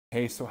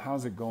Hey, so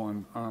how's it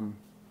going?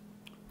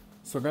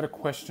 So I got a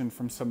question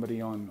from somebody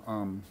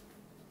on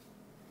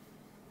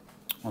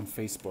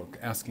Facebook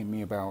asking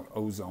me about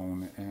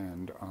ozone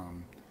and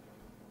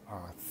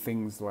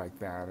things like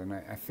that, and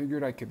I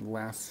figured I could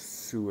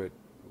lasso it,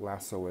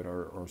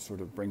 or sort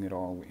of bring it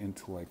all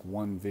into like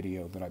one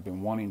video that I've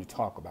been wanting to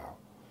talk about.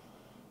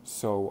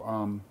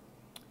 So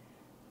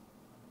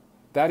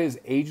that is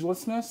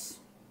agelessness,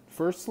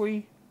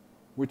 firstly,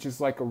 which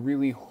is like a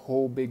really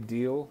whole big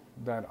deal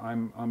that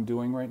I'm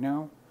doing right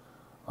now.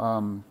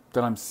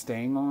 That I'm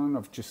staying on,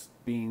 of just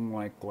being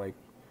like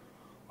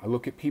I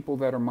look at people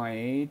that are my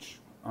age.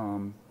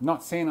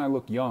 Not saying I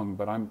look young,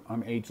 but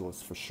I'm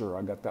ageless for sure.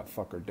 I got that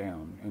fucker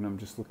down, and I'm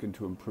just looking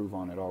to improve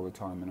on it all the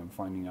time, and I'm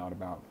finding out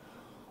about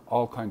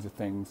all kinds of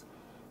things.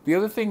 The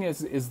other thing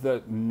is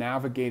the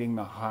navigating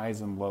the highs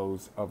and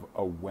lows of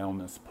a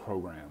wellness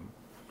program,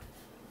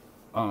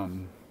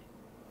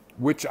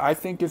 which I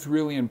think is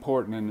really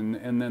important,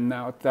 and then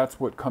now that's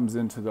what comes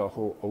into the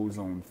whole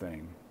ozone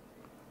thing.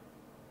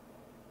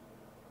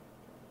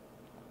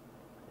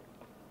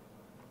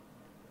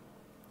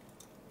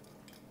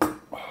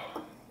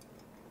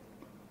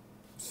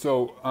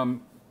 So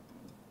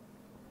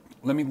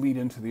let me lead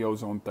into the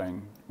ozone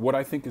thing. What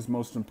I think is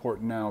most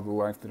important now, the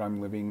life that I'm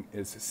living,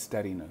 is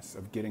steadiness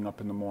of getting up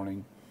in the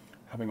morning,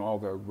 having all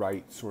the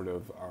right sort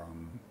of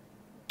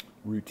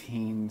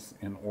routines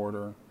in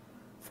order.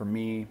 For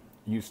me,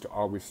 used to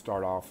always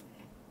start off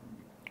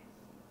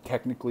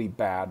technically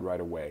bad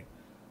right away,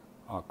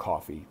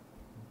 coffee.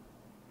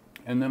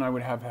 And then I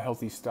would have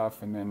healthy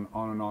stuff, and then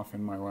on and off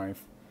in my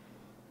life.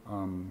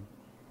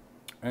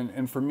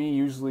 And for me,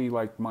 usually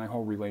like my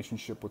whole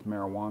relationship with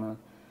marijuana.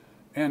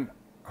 And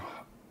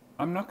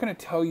I'm not going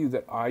to tell you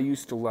that I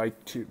used to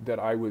that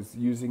I was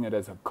using it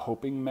as a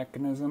coping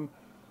mechanism.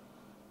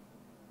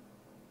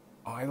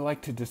 I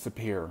like to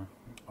disappear.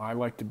 I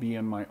like to be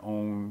in my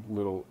own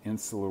little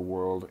insular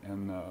world,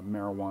 and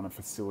marijuana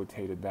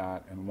facilitated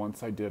that. And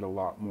once I did a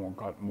lot more,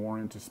 got more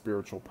into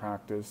spiritual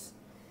practice.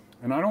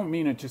 And I don't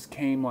mean it just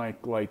came like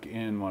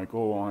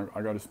oh,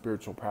 I got a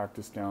spiritual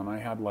practice down. I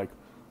had like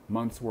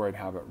months where I'd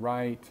have it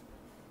right.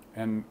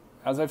 And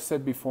as I've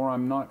said before,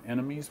 I'm not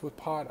enemies with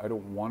pot. I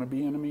don't want to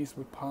be enemies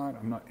with pot.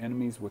 I'm not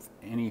enemies with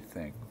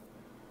anything.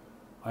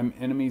 I'm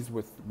enemies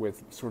with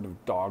sort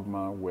of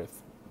dogma,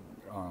 with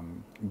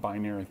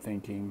binary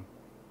thinking.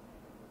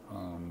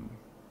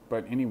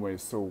 But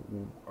anyways, so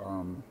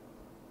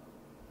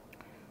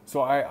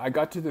I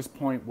got to this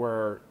point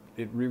where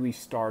it really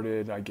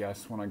started, I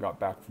guess, when I got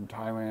back from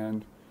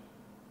Thailand.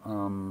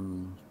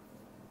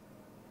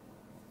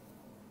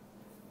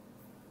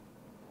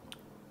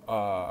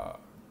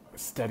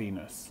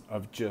 Steadiness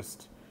of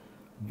just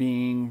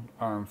being,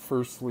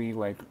 firstly,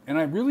 like, and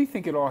I really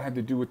think it all had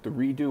to do with the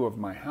redo of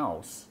my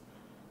house,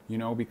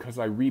 because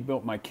I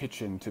rebuilt my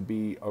kitchen to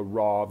be a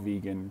raw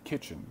vegan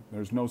kitchen.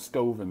 There's no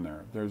stove in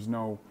there.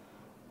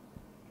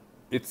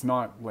 It's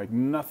not like,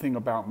 nothing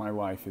about my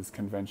life is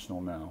conventional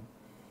now.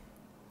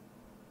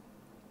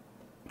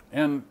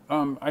 And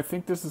I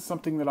think this is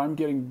something that I'm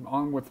getting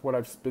on with what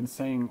I've been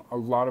saying a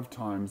lot of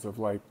times, of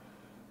like,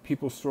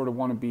 people sort of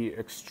want to be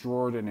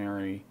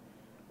extraordinary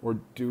or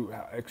do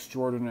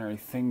extraordinary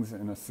things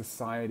in a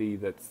society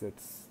that's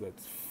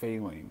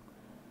failing,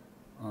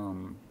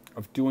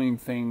 of doing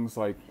things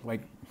like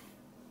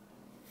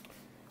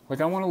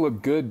I want to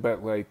look good,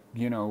 but like,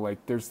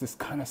 like there's this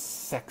kind of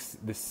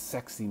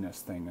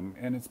sexiness thing,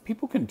 and it's,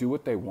 people can do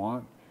what they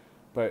want,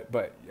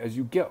 but as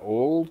you get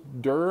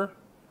older,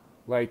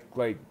 like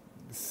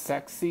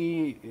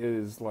sexy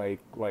is like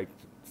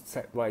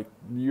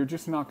you're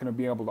just not going to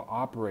be able to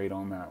operate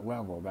on that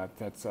level.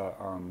 That's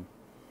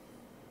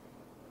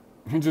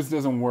it just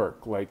doesn't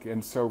work. Like,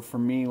 and so for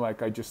me,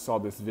 like, I just saw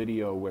this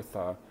video with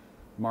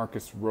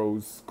Marcus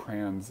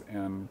Rosecrans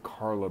and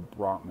Carla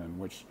Brotman,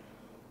 which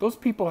those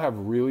people have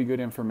really good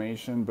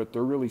information, but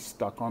they're really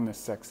stuck on this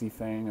sexy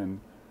thing,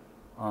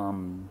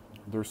 and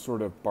they're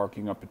sort of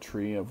barking up a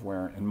tree of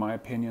where, in my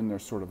opinion, they're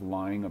sort of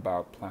lying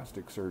about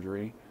plastic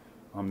surgery.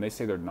 They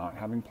say they're not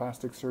having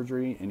plastic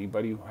surgery.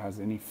 Anybody who has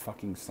any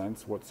fucking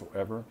sense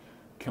whatsoever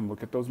can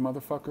look at those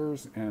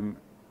motherfuckers, and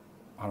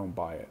I don't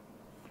buy it.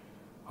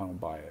 I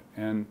don't buy it.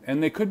 And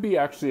they could be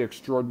actually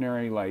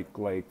extraordinary,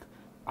 like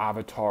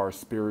avatar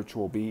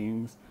spiritual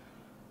beings.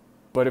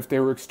 But if they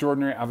were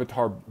extraordinary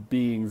avatar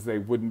beings, they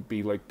wouldn't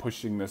be like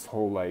pushing this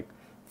whole like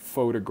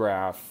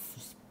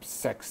photograph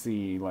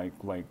sexy like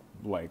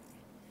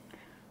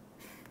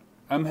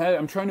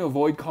I'm trying to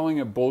avoid calling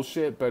it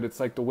bullshit, but it's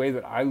like the way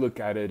that I look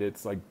at it,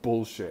 it's like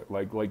bullshit.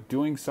 Like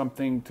doing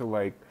something to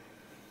like,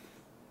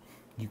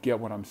 you get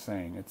what I'm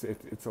saying.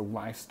 It's a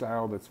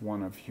lifestyle that's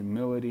one of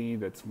humility,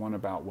 that's one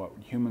about what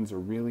humans are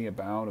really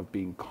about, of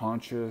being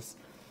conscious,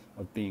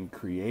 of being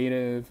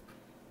creative,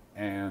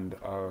 and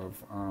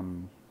of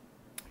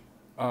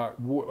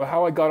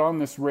how I got on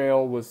this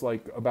rail was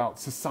like about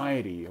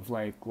society, of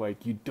like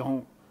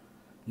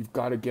you've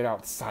got to get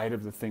outside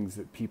of the things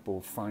that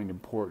people find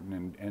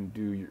important, and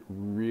do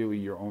really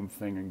your own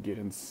thing, and get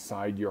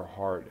inside your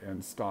heart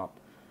and stop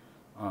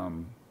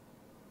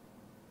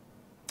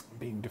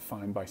being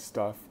defined by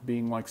stuff,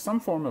 being like some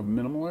form of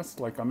minimalist.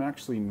 Like I'm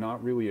actually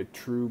not really a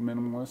true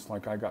minimalist.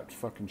 Like I got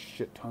fucking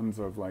shit tons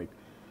of like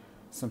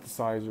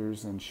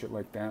synthesizers and shit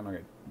like that.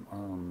 And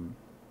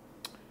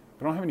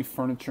I don't have any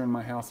furniture in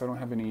my house. I don't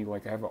have any,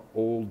 like I have an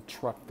old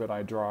truck that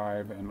I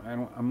drive, and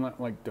I'm not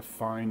like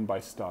defined by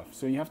stuff.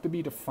 So you have to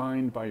be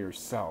defined by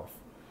yourself.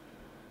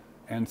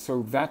 And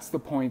so that's the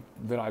point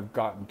that I've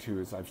gotten to,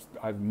 is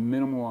I've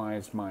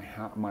minimalized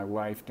my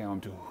life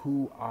down to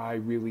who I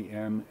really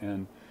am,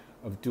 and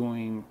of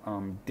doing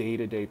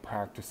day-to-day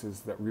practices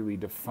that really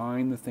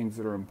define the things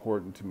that are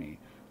important to me.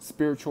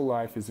 Spiritual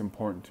life is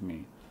important to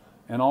me.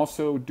 And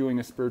also doing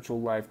a spiritual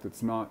life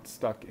that's not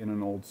stuck in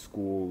an old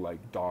school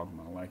like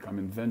dogma. Like I'm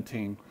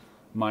inventing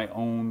my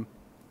own,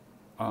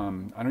 I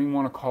don't even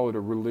want to call it a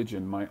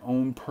religion, my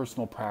own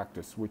personal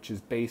practice, which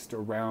is based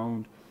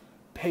around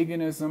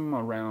paganism,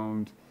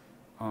 around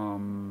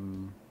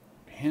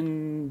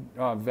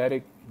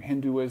Vedic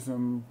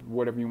Hinduism,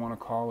 whatever you want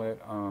to call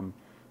it,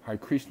 Hare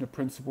Krishna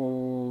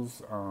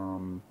principles,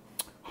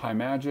 high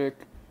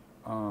magic,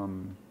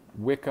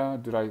 Wicca,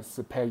 did I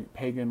say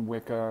pagan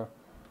Wicca,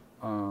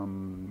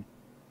 and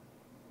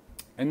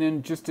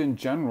then just in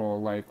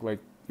general, like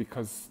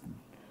because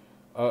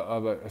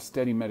of a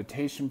steady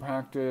meditation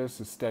practice,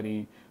 a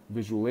steady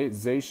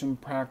visualization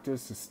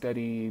practice, a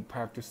steady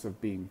practice of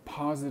being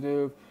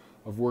positive,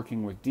 of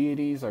working with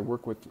deities. I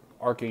work with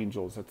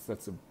archangels.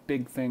 That's a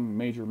big thing,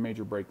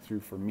 major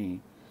breakthrough for me.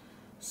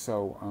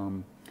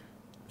 So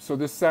so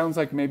this sounds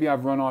like maybe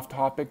I've run off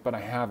topic, but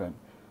I haven't.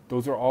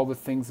 Those are all the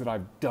things that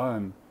I've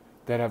done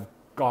that have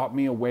got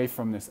me away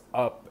from this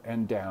up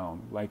and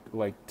down, like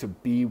to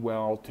be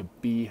well, to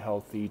be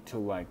healthy, to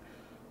like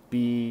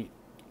be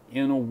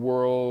in a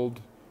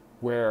world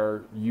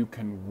where you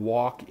can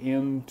walk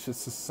into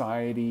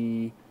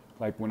society,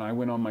 like when I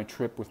went on my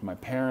trip with my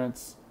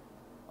parents,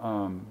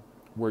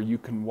 where you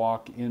can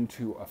walk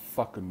into a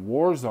fucking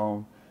war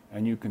zone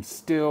and you can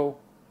still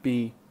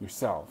be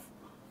yourself.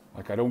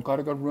 Like I don't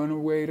gotta go run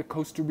away to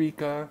Costa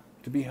Rica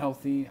to be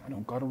healthy. I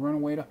don't gotta run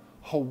away to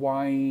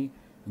Hawaii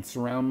and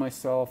surround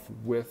myself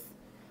with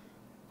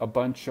a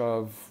bunch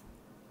of,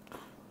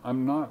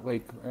 I'm not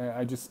like,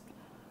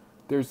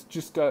 there's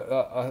just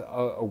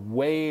a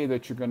way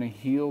that you're going to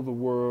heal the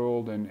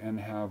world and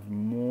have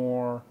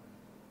more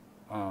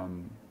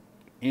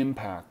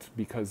impact,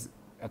 because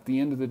at the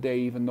end of the day,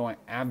 even though I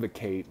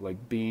advocate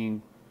like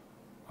being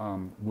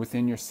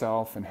within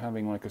yourself and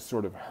having like a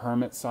sort of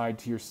hermit side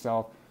to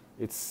yourself,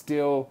 it's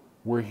still,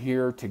 we're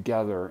here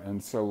together.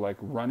 And so like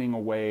running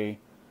away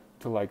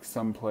to like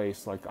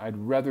someplace, like I'd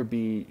rather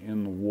be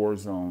in the war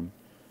zone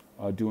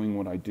doing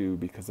what I do,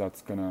 because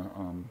that's gonna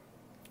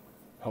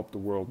help the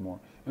world more.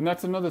 And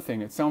that's another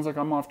thing. It sounds like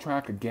I'm off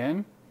track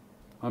again.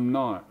 I'm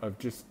not. Of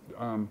just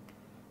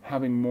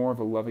having more of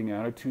a loving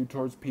attitude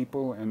towards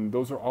people, and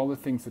those are all the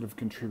things that have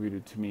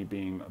contributed to me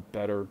being a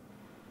better,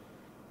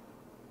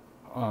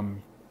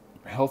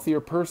 healthier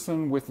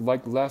person with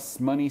like less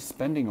money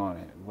spending on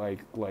it.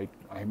 Like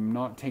I'm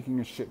not taking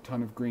a shit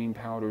ton of green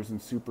powders and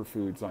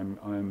superfoods.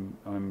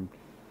 I'm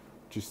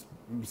just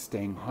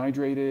staying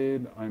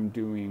hydrated.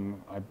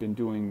 I've been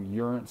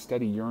doing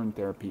steady urine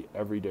therapy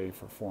every day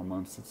for 4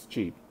 months. It's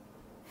cheap.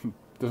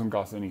 Doesn't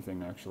cost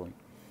anything actually.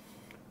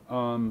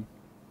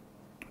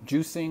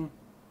 Juicing,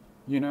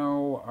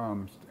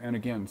 and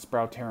again,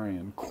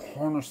 Sproutarian,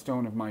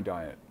 cornerstone of my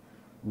diet.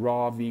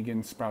 Raw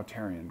vegan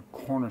Sproutarian,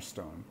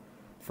 cornerstone.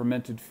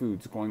 Fermented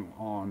foods going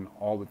on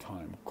all the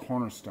time,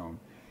 cornerstone.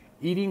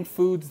 Eating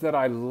foods that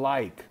I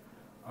like.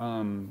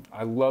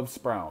 I love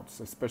sprouts,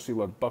 especially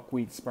love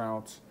buckwheat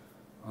sprouts.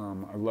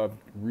 I love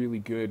really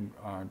good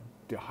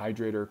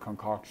dehydrator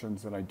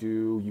concoctions that I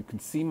do. You can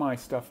see my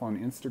stuff on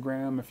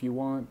Instagram if you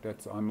want.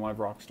 I'm Live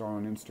Rockstar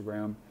on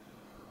Instagram.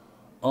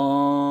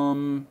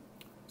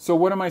 So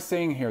what am I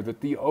saying here?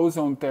 That the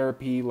ozone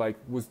therapy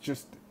was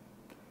just,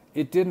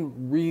 it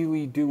didn't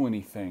really do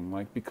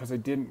anything, because I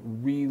didn't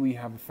really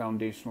have a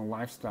foundational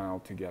lifestyle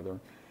together.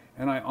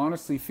 And I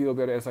honestly feel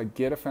that as I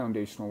get a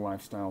foundational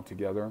lifestyle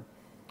together,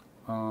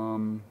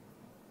 I'm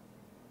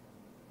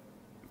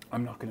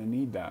not going to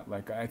need that.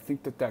 I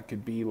think that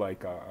could be what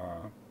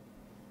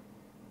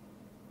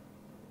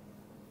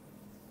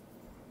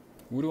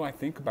do I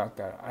think about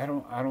that? I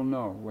don't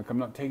know. I'm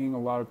not taking a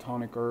lot of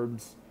tonic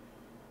herbs.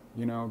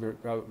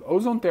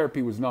 Ozone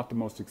therapy was not the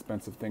most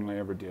expensive thing I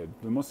ever did.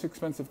 The most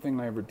expensive thing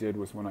I ever did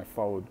was when I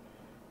followed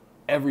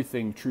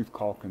everything Truth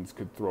Calkins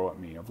could throw at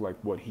me of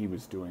what he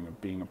was doing, of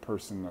being a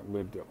person that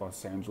lived at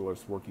Los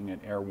Angeles, working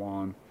at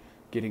Erewhon,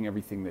 getting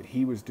everything that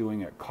he was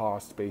doing at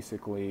cost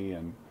basically,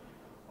 and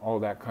all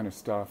that kind of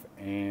stuff.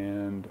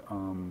 And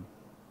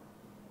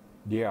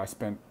I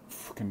spent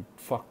fucking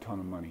fuck ton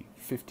of money,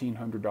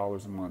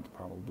 $1,500 a month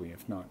probably,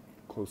 if not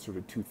closer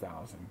to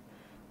 $2,000.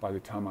 By the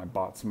time I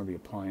bought some of the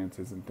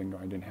appliances and things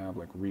I didn't have,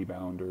 like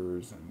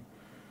rebounders and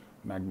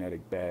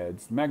magnetic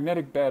beds.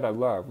 Magnetic bed I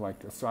love.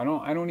 So I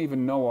don't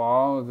even know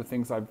all of the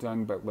things I've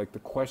done, but the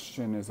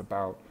question is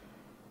about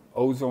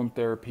ozone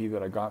therapy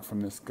that I got from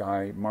this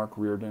guy, Mark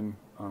Reardon,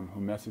 who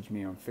messaged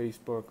me on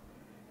Facebook.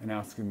 and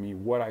asking me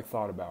what I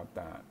thought about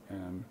that.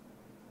 And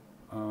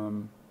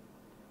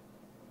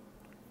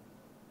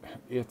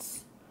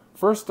it's,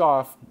 first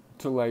off,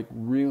 to like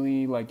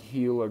really like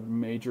heal a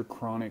major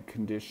chronic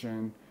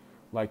condition,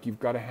 like you've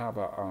got to have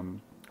a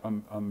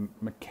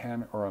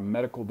mechanic or a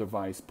medical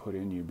device put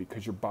in you,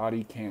 because your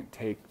body can't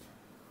take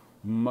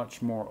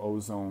much more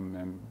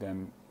ozone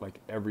than like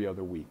every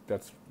other week.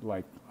 That's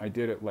like, I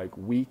did it like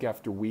week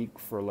after week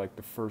for like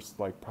the first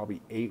like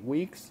probably 8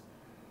 weeks,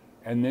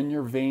 and then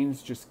your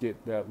veins just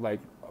get that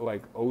like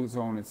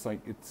ozone. It's like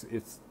it's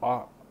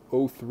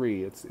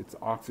O3. It's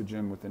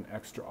oxygen with an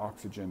extra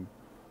oxygen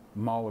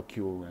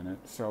molecule in it.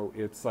 So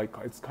it's like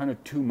it's kind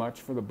of too much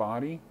for the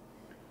body,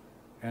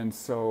 and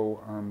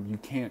so you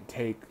can't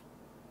take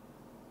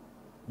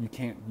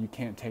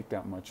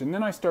that much. And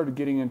then I started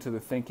getting into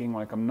the thinking,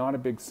 like, I'm not a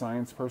big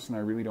science person. I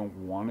really don't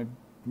want to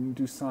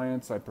do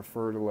science. I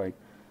prefer to like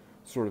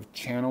sort of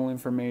channel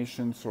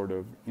information, sort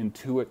of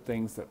intuit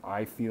things that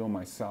I feel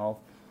myself.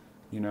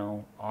 You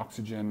know,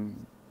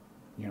 oxygen,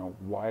 you know,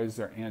 why is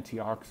there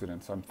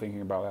antioxidants? I'm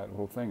thinking about that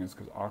whole thing is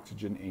because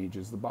oxygen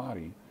ages the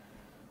body.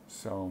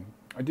 So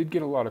I did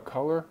get a lot of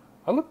color.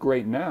 I look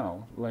great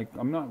now. Like,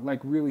 I'm not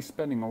like really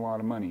spending a lot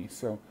of money.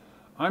 So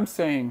I'm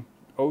saying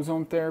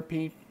ozone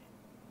therapy,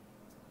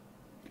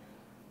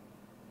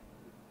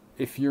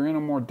 if you're in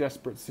a more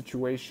desperate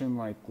situation,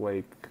 like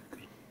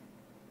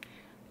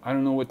I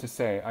don't know what to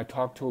say. I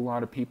talk to a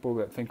lot of people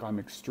that think I'm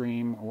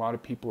extreme. A lot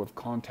of people have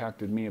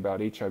contacted me about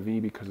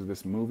HIV because of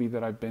this movie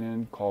that I've been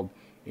in called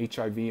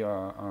HIV.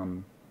 I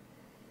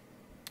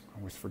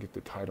always forget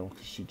the title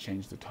because she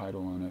changed the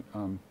title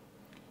on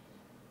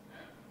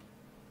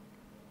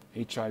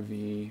it.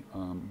 HIV.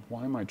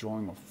 Why am I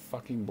drawing a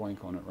fucking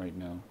blank on it right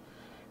now?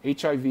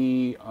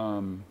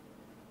 HIV.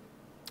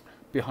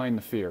 Behind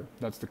the Fear.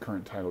 That's the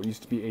current title. It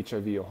used to be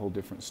HIV, A Whole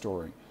Different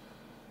Story.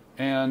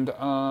 And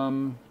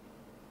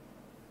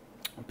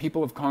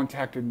people have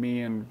contacted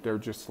me, and they're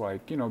just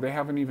like, you know, they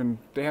haven't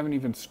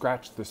even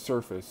scratched the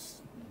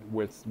surface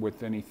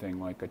with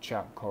anything. Like a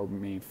chap called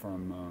me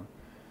from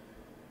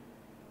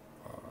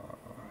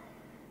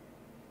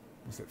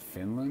was it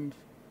Finland?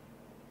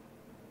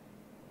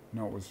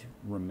 No, it was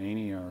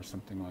Romania or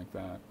something like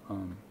that.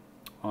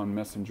 On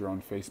Messenger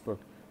on Facebook,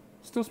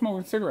 still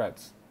smoking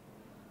cigarettes.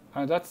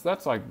 That's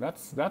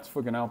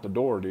fucking out the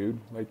door, dude.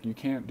 Like, you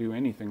can't do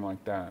anything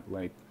like that.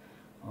 Like,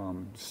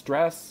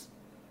 stress,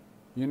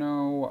 you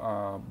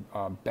know,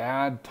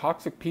 bad,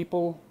 toxic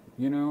people.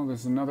 You know,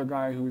 there's another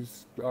guy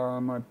who's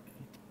I've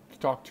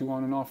talked to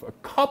on and off. A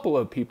couple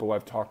of people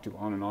I've talked to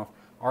on and off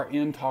are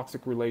in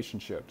toxic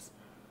relationships.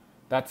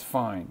 That's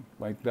fine.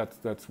 Like,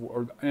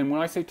 and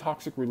when I say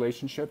toxic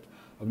relationships,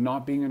 of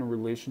not being in a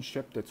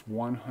relationship that's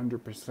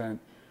 100%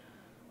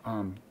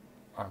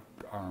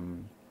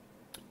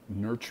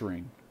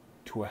 nurturing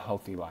to a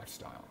healthy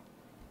lifestyle.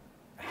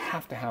 I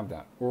have to have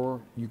that,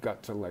 or you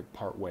got to like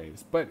part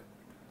ways. But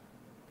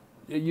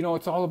you know,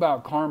 it's all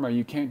about karma.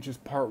 You can't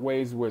just part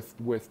ways with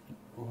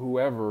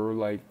whoever.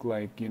 Like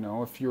you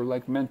know, if you're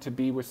like meant to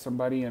be with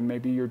somebody, and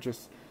maybe you're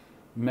just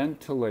meant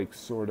to like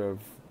sort of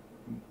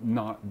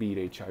not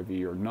beat HIV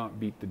or not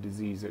beat the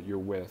disease that you're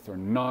with, or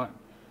not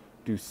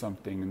do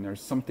something, and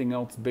there's something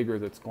else bigger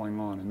that's going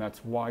on, and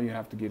that's why you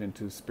have to get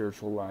into the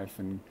spiritual life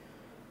and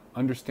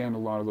understand a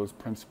lot of those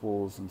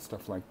principles and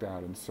stuff like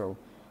that. And so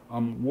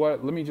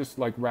let me just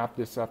like wrap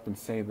this up and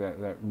say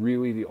that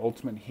really the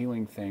ultimate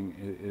healing thing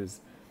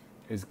is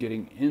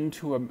getting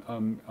into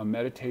a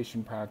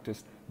meditation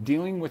practice,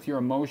 dealing with your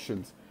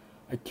emotions.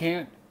 I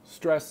can't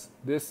stress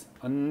this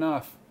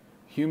enough.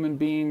 Human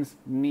beings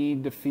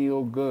need to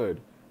feel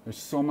good. There's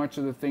so much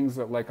of the things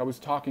that, like,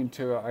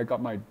 I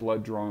got my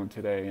blood drawn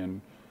today and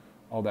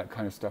all that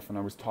kind of stuff, and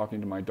I was talking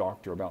to my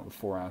doctor about the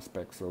 4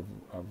 aspects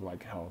of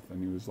like health,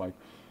 and he was like,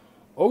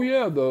 oh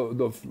yeah,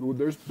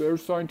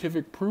 there's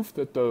scientific proof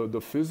that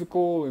the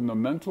physical and the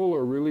mental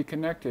are really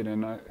connected,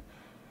 and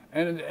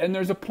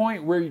there's a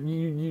point where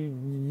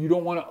you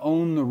don't want to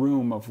own the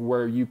room of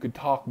where you could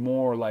talk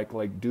more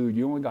like dude,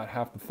 you only got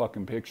half the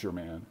fucking picture,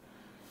 man.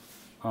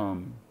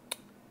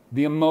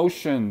 The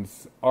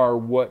emotions are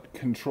what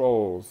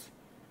controls,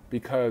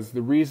 because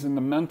the reason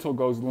the mental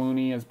goes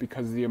loony is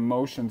because the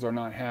emotions are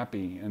not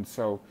happy. And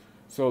so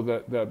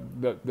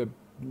the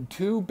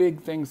 2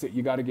 big things that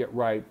you got to get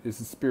right is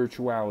the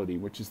spirituality,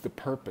 which is the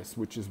purpose,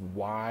 which is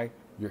why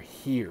you're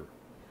here.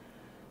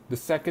 The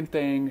second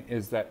thing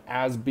is that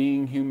as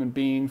being human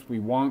beings, we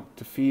want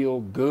to feel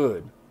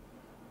good.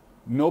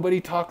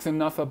 Nobody talks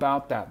enough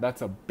about that.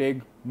 That's a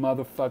big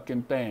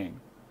motherfucking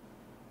thing.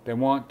 They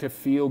want to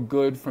feel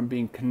good from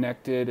being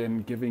connected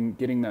and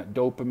getting that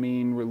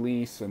dopamine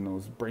release and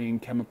those brain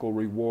chemical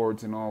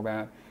rewards and all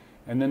that.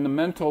 And then the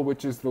mental,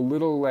 which is the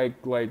little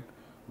like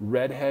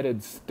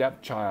redheaded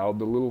stepchild,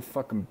 the little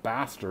fucking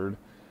bastard.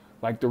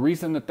 Like, the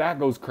reason that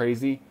goes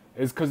crazy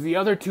is because the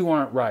other 2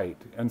 aren't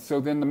right. And so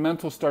then the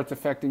mental starts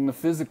affecting the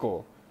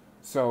physical.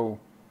 So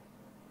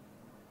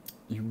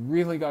you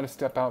really got to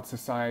step out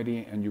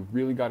society, and you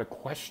really got to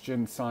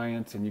question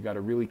science, and you got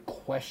to really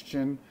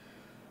question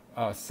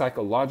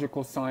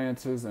psychological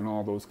sciences, and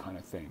all those kind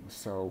of things.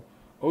 So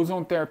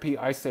ozone therapy,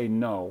 I say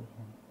no.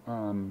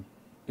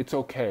 It's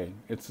okay.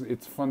 It's a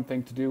fun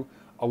thing to do.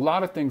 A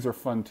lot of things are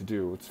fun to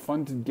do. It's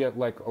fun to get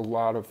like a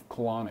lot of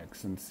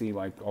colonics and see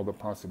like all the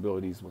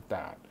possibilities with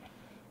that,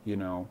 you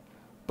know.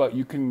 But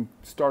you can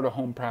start a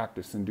home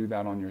practice and do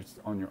that on your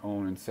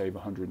own and save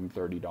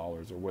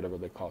 $130 or whatever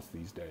they cost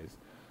these days.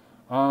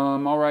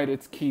 All right,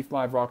 it's Keith,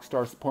 Live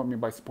Rockstar. Support me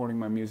by supporting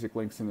my music.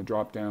 Links in the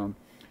drop down.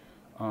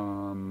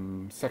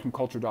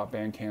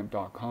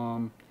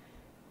 Secondculture.bandcamp.com.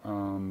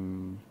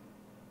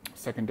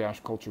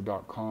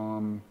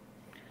 Second-culture.com.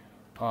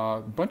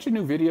 A bunch of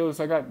new videos.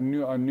 I got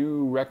a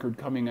new record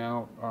coming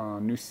out,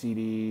 new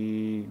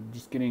CD.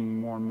 Just getting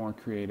more and more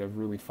creative,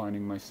 really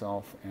finding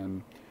myself.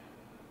 And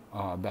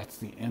that's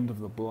the end of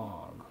the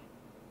blog.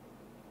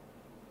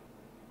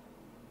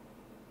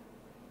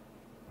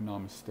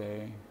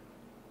 Namaste.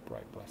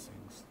 Bright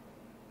blessings.